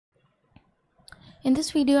In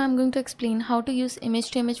this video, I'm going to explain how to use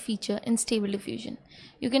image-to-image feature in Stable Diffusion.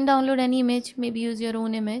 You can download any image, maybe use your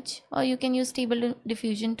own image, or you can use Stable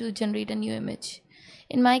Diffusion to generate a new image.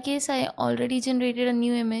 In my case, I already generated a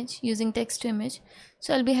new image using text-to-image,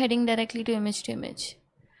 so I'll be heading directly to image-to-image.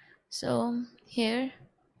 So here,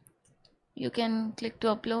 you can click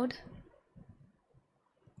to upload.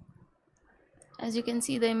 As you can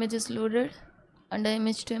see, the image is loaded under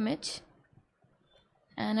image-to-image,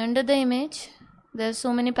 and under the image, there are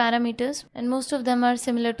so many parameters and most of them are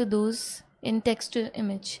similar to those in text to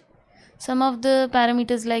image. Some of the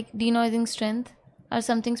parameters like denoising strength are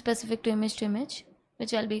something specific to image,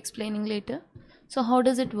 which I'll be explaining later. So how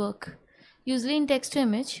does it work? Usually in text to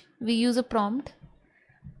image, we use a prompt,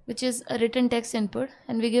 which is a written text input,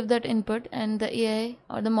 and we give that input, and the AI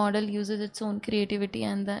or the model uses its own creativity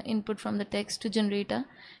and the input from the text to generate a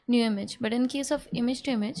new image. But in case of image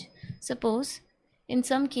to image, suppose in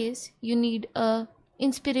some case you need a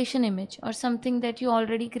inspiration image or something that you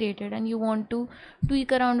already created and you want to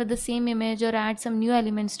tweak around with the same image or add some new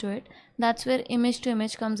elements to it. That's where image to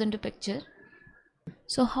image comes into picture.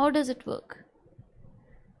 So how does it work?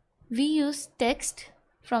 We use text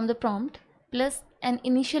from the prompt plus an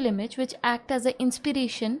initial image which act as an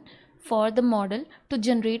inspiration for the model to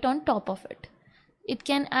generate on top of it. It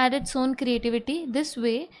can add its own creativity. This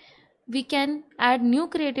way we can add new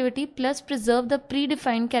creativity plus preserve the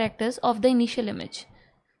predefined characters of the initial image.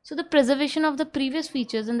 So the preservation of the previous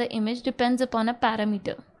features in the image depends upon a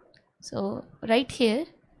parameter. So right here,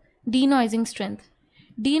 denoising strength.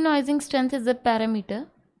 Denoising strength is the parameter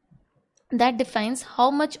that defines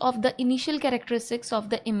how much of the initial characteristics of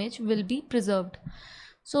the image will be preserved.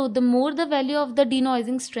 So the more the value of the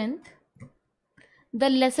denoising strength, the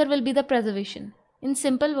lesser will be the preservation. In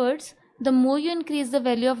simple words, the more you increase the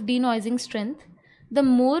value of denoising strength, the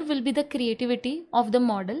more will be the creativity of the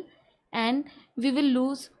model, and we will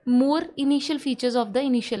lose more initial features of the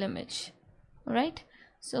initial image. Right?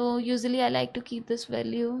 So usually I like to keep this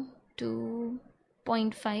value to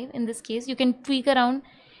 0.5. In this case, you can tweak around.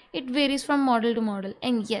 It varies from model to model.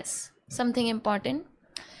 And yes, something important,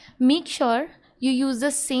 make sure you use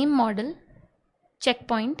the same model,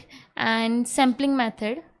 checkpoint, and sampling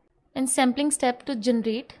method and sampling step to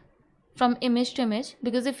generate from image to image,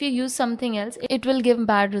 because if you use something else, it will give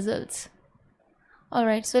bad results.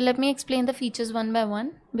 Alright, so let me explain the features one by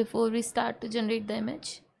one before we start to generate the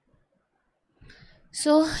image.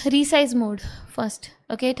 So resize mode first.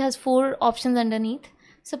 Okay, it has 4 options underneath.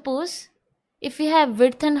 Suppose if we have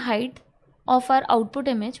width and height of our output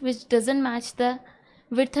image which doesn't match the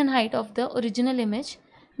width and height of the original image,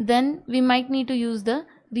 then we might need to use the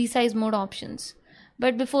resize mode options.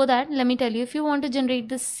 But before that, let me tell you, if you want to generate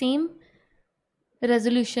the same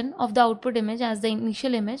resolution of the output image as the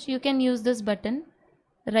initial image, you can use this button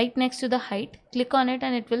right next to the height. Click on it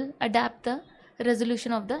and it will adapt the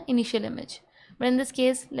resolution of the initial image. But in this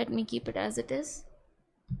case, let me keep it as it is,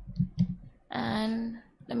 and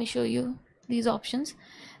let me show you these options.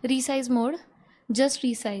 Resize mode, just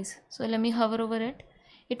resize. So let me hover over it.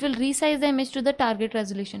 It will resize the image to the target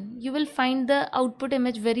resolution. You will find the output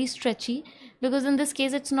image very stretchy because in this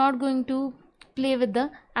case it's not going to play with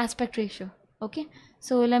the aspect ratio. Okay,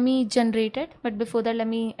 so let me generate it, but before that let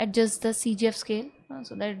me adjust the CGF scale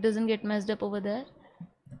so that it doesn't get messed up over there.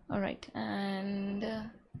 Alright, and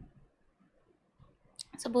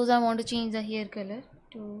suppose I want to change the hair color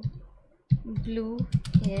to blue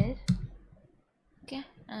hair. Okay,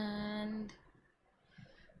 and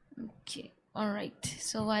okay, alright,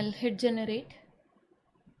 so I'll hit generate.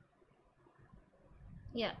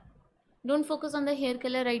 Yeah, don't focus on the hair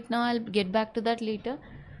color right now, I'll get back to that later.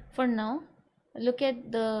 For now, look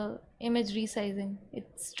at the image resizing.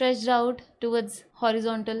 It's stretched out towards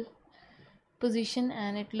horizontal position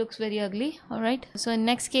and it looks very ugly. Alright, so in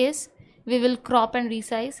next case we will crop and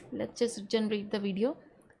resize. Let's just generate the video.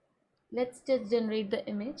 Let's just generate the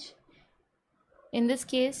image. In this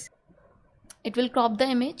case, it will crop the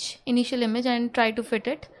image, initial image, and try to fit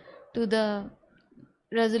it to the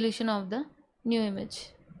resolution of the new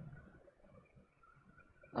image.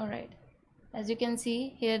 Alright, as you can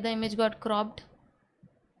see here, the image got cropped.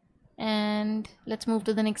 And let's move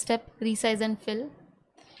to the next step, resize and fill.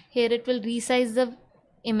 Here it will resize the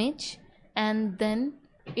image and then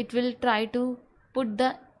it will try to put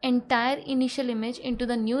the entire initial image into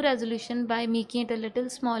the new resolution by making it a little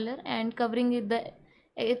smaller and covering it the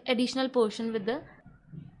additional portion with the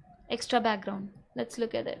extra background. Let's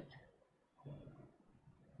look at it.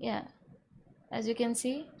 Yeah, as you can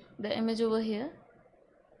see, the image over here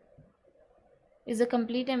is a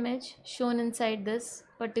complete image shown inside this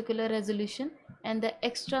particular resolution, and the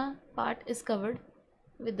extra part is covered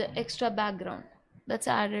with the extra background. that's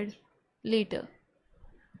added later.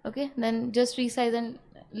 Okay, then just resize and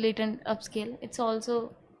latent upscale.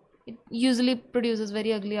 It usually produces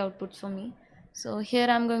very ugly outputs for me. So here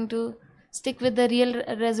I'm going to stick with the real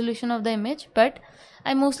resolution of the image, but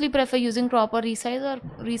I mostly prefer using crop or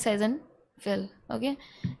resize and fill. Okay,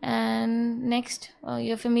 and next,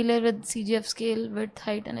 you're familiar with CGF scale, width,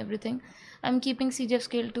 height and everything. I'm keeping CGF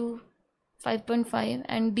scale to 5.5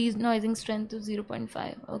 and denoising strength to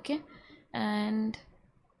 0.5. okay, and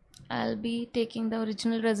I'll be taking the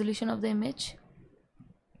original resolution of the image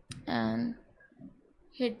and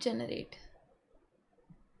hit generate.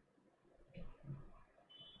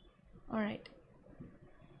 Alright,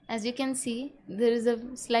 as you can see, there is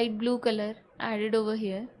a slight blue color added over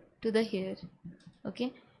here to the hair.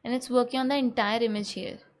 Okay, and it's working on the entire image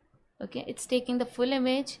here. Okay, it's taking the full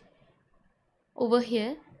image over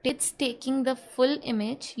here. It's taking the full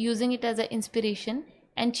image, using it as an inspiration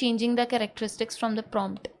and changing the characteristics from the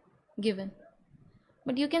prompt given.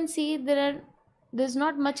 But you can see there's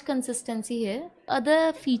not much consistency here.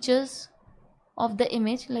 Other features of the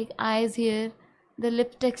image like eyes here, the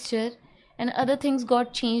lip texture and other things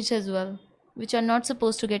got changed as well, which are not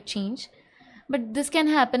supposed to get changed. But this can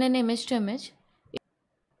happen in image to image.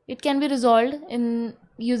 It can be resolved in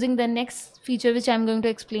using the next feature, which I'm going to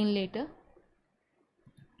explain later.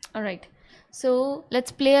 Alright, so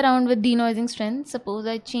let's play around with denoising strength. Suppose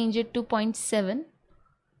I change it to 0.7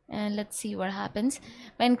 and let's see what happens.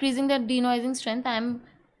 By increasing the denoising strength, I'm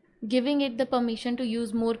giving it the permission to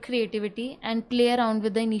use more creativity and play around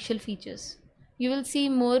with the initial features. You will see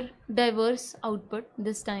more diverse output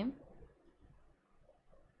this time.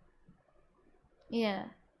 Yeah,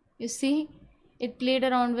 you see, it played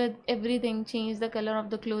around with everything, changed the color of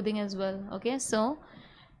the clothing as well. Okay, so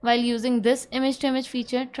while using this image to image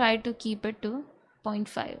feature, try to keep it to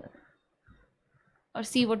 0.5 or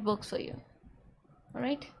see what works for you.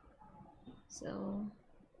 Alright, so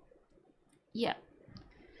yeah,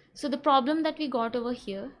 so the problem that we got over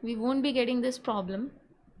here, we won't be getting this problem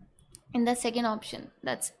in the second option,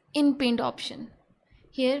 that's in paint option.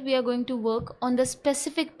 Here we are going to work on the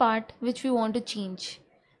specific part which we want to change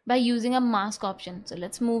by using a mask option. So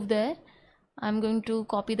let's move there. I'm going to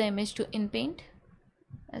copy the image to in paint.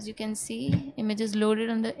 As you can see, image is loaded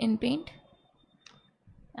on the in paint,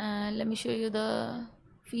 and let me show you the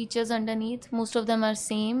features underneath. Most of them are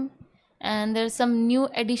same, and there's some new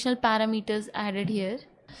additional parameters added here.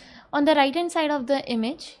 On the right hand side of the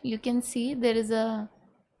image, you can see there is a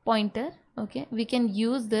pointer. Okay, we can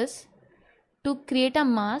use this to create a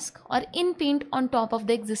mask or in paint on top of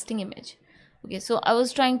the existing image. Okay, so I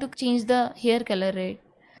was trying to change the hair color, right?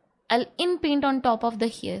 I'll in paint on top of the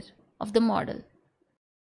hair of the model.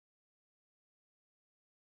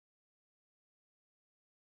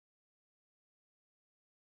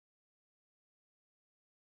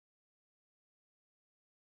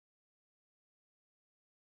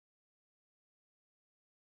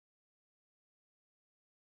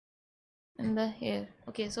 In the hair.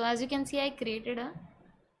 Okay, so as you can see, I created a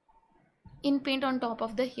in paint on top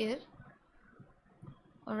of the hair.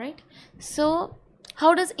 Alright, so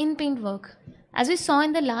how does in paint work? As we saw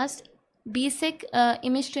in the last basic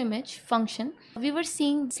image to image function, we were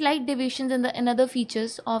seeing slight deviations in other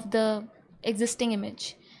features of the existing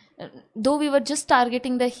image. Though we were just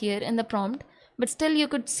targeting the hair in the prompt, but still you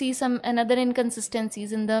could see some another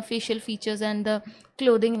inconsistencies in the facial features and the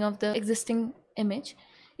clothing of the existing image.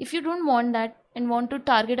 If you don't want that and want to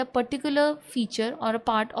target a particular feature or a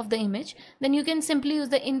part of the image, then you can simply use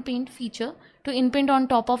the in paint feature to in paint on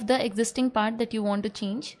top of the existing part that you want to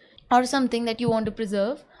change or something that you want to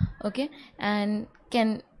preserve. Okay, and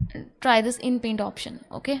can try this in paint option.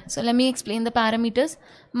 Okay, so let me explain the parameters.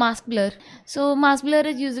 Mask blur. So mask blur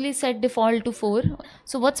is usually set default to 4.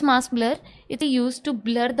 So what's mask blur? It's used to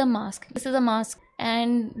blur the mask. This is a mask,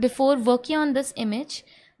 and before working on this image,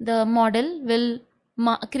 the model will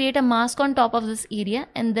create a mask on top of this area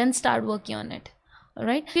and then start working on it.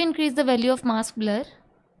 Alright, if you increase the value of mask blur,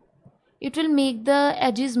 it will make the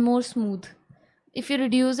edges more smooth. If you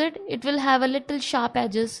reduce it, it will have a little sharp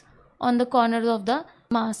edges on the corners of the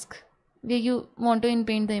mask where you want to in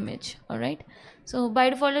paint the image. Alright, so by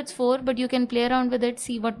default it's 4, but you can play around with it,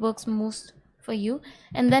 see what works most for you.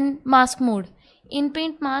 And then mask mode, in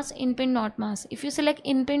paint mask, in paint not mask. If you select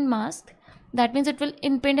in paint mask, that means it will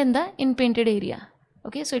in paint in the in painted area.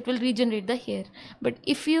 Okay, so it will regenerate the hair. But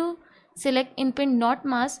if you select in paint not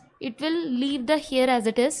mask, it will leave the hair as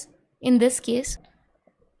it is. In this case,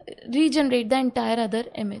 regenerate the entire other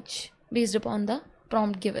image based upon the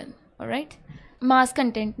prompt given. Alright, mask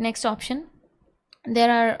content, next option. There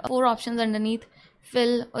are 4 options underneath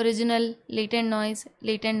fill, original, latent noise,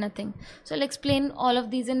 latent nothing. So I'll explain all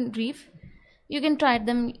of these in brief. You can try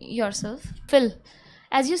them yourself. Fill.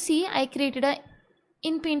 As you see, I created a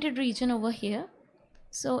in-painted region over here.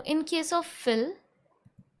 So in case of fill,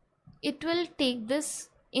 it will take this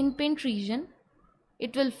in-paint region,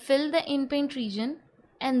 it will fill the in-paint region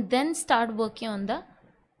and then start working on the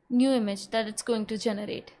new image that it's going to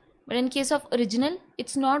generate. But in case of original,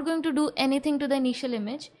 it's not going to do anything to the initial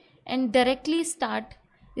image and directly start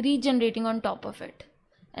regenerating on top of it.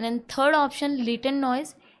 And in third option, latent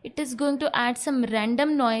noise, it is going to add some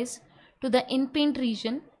random noise to the in-paint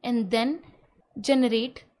region and then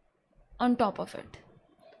generate on top of it.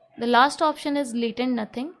 The last option is latent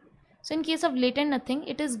nothing. So in case of latent nothing,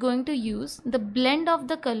 it is going to use the blend of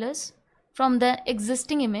the colors from the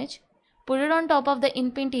existing image, put it on top of the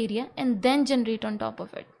in-paint area and then generate on top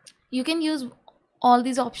of it. You can use all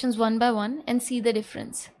these options one by one and see the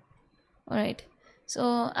difference. Alright,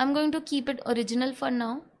 so I'm going to keep it original for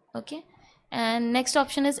now. Okay, and next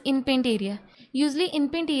option is in-paint area. Usually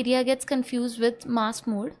in-paint area gets confused with mask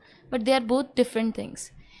mode, but they are both different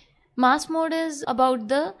things. Mask mode is about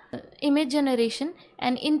the image generation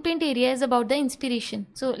and in-paint area is about the inspiration.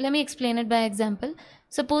 So let me explain it by example.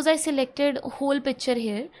 Suppose I selected a whole picture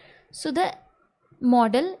here. So the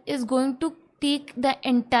model is going to take the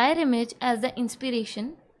entire image as the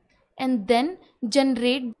inspiration and then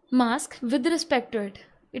generate mask with respect to it.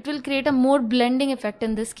 It will create a more blending effect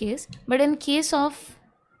in this case. But in case of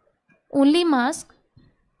only mask,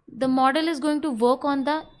 the model is going to work on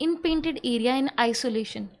the in-painted area in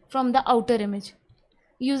isolation from the outer image.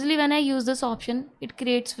 Usually when I use this option, it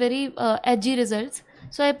creates very edgy results.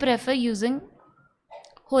 So I prefer using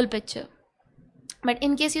whole picture. But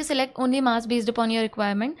in case you select only mask based upon your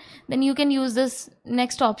requirement, then you can use this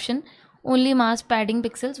next option, only mask padding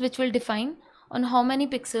pixels, which will define on how many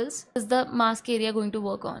pixels is the mask area going to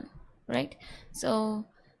work on, right? So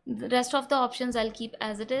the rest of the options I'll keep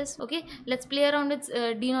as it is. Okay, let's play around with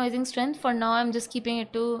denoising strength. For now I'm just keeping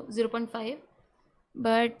it to 0.5,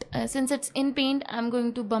 but since it's in paint, I'm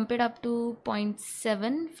going to bump it up to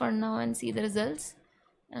 0.7 for now and see the results.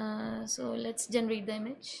 So let's generate the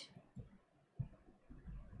image.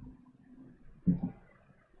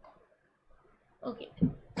 Okay,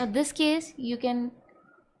 now this case you can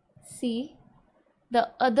see the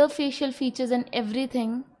other facial features and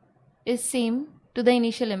everything is same to the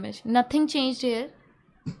initial image. Nothing changed here.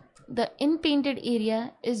 The in-painted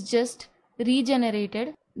area is just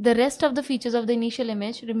regenerated. The rest of the features of the initial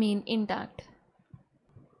image remain intact.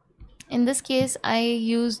 In this case I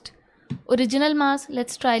used original mask.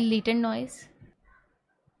 Let's try latent noise.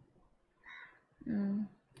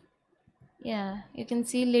 Yeah, you can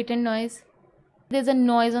see latent noise. There's a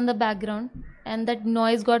noise on the background and that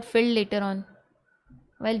noise got filled later on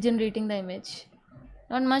while generating the image.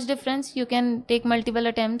 Not much difference. You can take multiple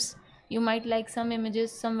attempts. You might like some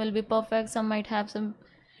images, some will be perfect, some might have some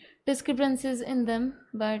discrepancies in them,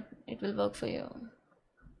 but it will work for you.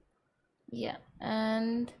 Yeah,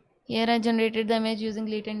 and here I generated the image using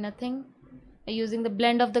latent nothing, using the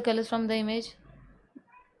blend of the colors from the image.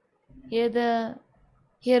 Here the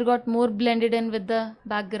hair got more blended in with the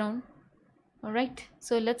background. Alright,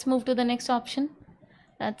 so let's move to the next option,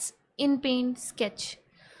 that's in paint sketch.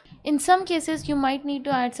 In some cases you might need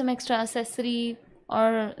to add some extra accessory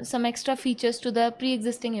or some extra features to the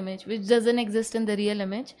pre-existing image which doesn't exist in the real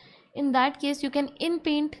image. In that case you can in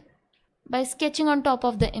paint by sketching on top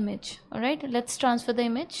of the image. Alright, let's transfer the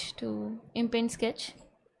image to in paint sketch.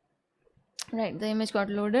 Right, the image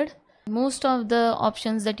got loaded. Most of the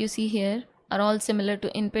options that you see here are all similar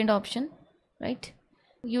to in paint option, right?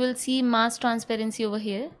 You will see mask transparency over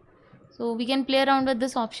here. So we can play around with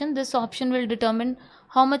this option. This option will determine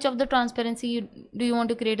how much of the transparency do you want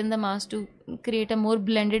to create in the mask to create a more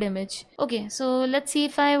blended image. Okay, so let's see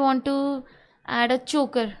if I want to add a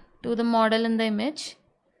choker to the model in the image.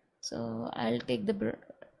 So I'll take the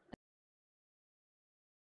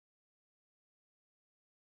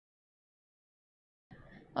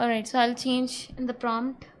alright, so I'll change in the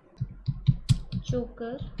prompt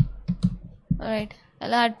choker. Alright,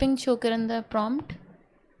 I'll add pink choker in the prompt.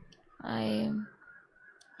 I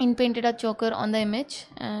in-painted a choker on the image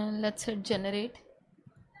and let's hit generate.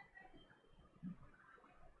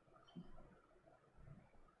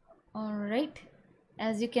 Alright,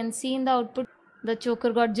 as you can see in the output, the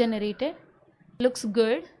choker got generated. Looks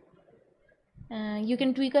good. You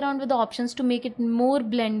can tweak around with the options to make it more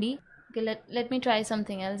blendy. Okay, let me try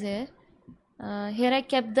something else here. Here I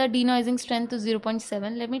kept the denoising strength to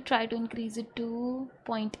 0.7. Let me try to increase it to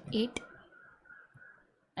 0.8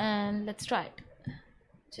 and let's try it.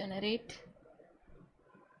 Generate.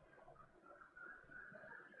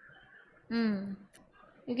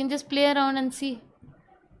 You can just play around and see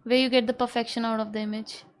where you get the perfection out of the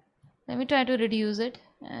image. Let me try to reduce it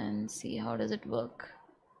and see how does it work.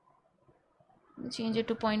 Change it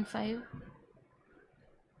to 0.5.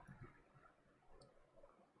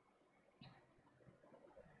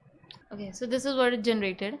 Okay, so this is what it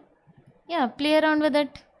generated. Yeah, play around with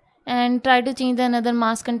it and try to change the another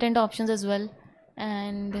mask content options as well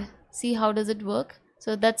and see how does it work.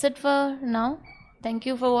 So that's it for now. Thank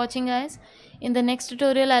you for watching, guys. In the next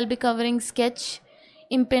tutorial I'll be covering sketch,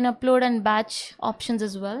 impin upload and batch options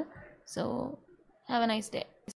as well. So have a nice day.